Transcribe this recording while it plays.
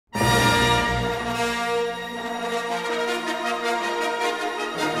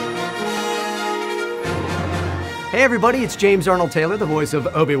Hey everybody, it's James Arnold Taylor, the voice of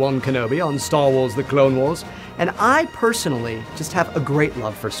Obi-Wan Kenobi on Star Wars: The Clone Wars. And I personally just have a great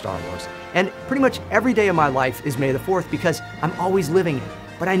love for Star Wars. And pretty much every day of my life is May the 4th because I'm always living it.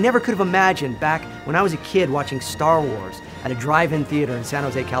 But I never could have imagined back when I was a kid watching Star Wars at a drive-in theater in San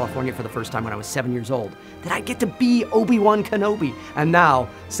Jose, California for the first time when I was 7 years old, that I'd get to be Obi-Wan Kenobi and now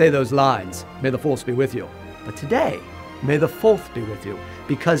say those lines, "May the Force be with you." But today, may the 4th be with you,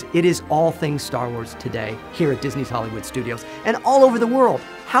 because it is all things Star Wars today here at Disney's Hollywood Studios and all over the world.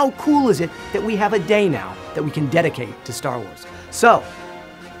 How cool is it that we have a day now that we can dedicate to Star Wars? So,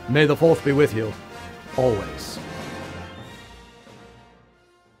 may the 4th be with you, always.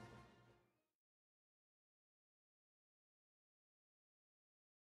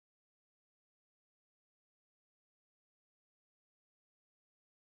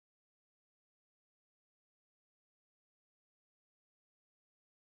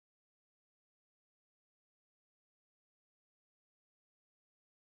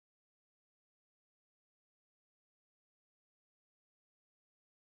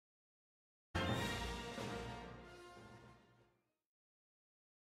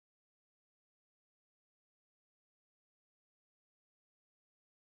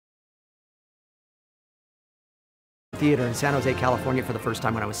 Theater in San Jose, California for the first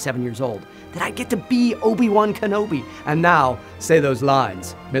time when I was 7 years old, that I'd get to be Obi-Wan Kenobi and now say those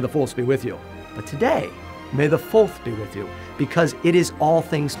lines, "May the Force be with you." But today, may the 4th be with you, because it is all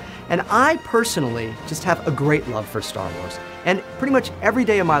things. And I personally just have a great love for Star Wars. And pretty much every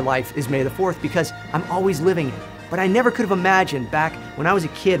day of my life is May the 4th because I'm always living it. But I never could have imagined back when I was a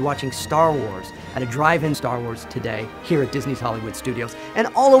kid watching Star Wars at a drive-in Star Wars today here at Disney's Hollywood Studios and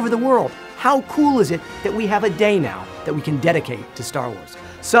all over the world. How cool is it that we have a day now that we can dedicate to Star Wars?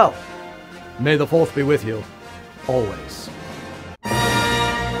 So, may the 4th be with you, always.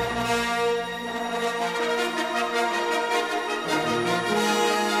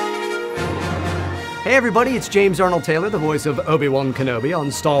 Hey everybody, it's James Arnold Taylor, the voice of Obi-Wan Kenobi on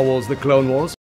Star Wars: The Clone Wars.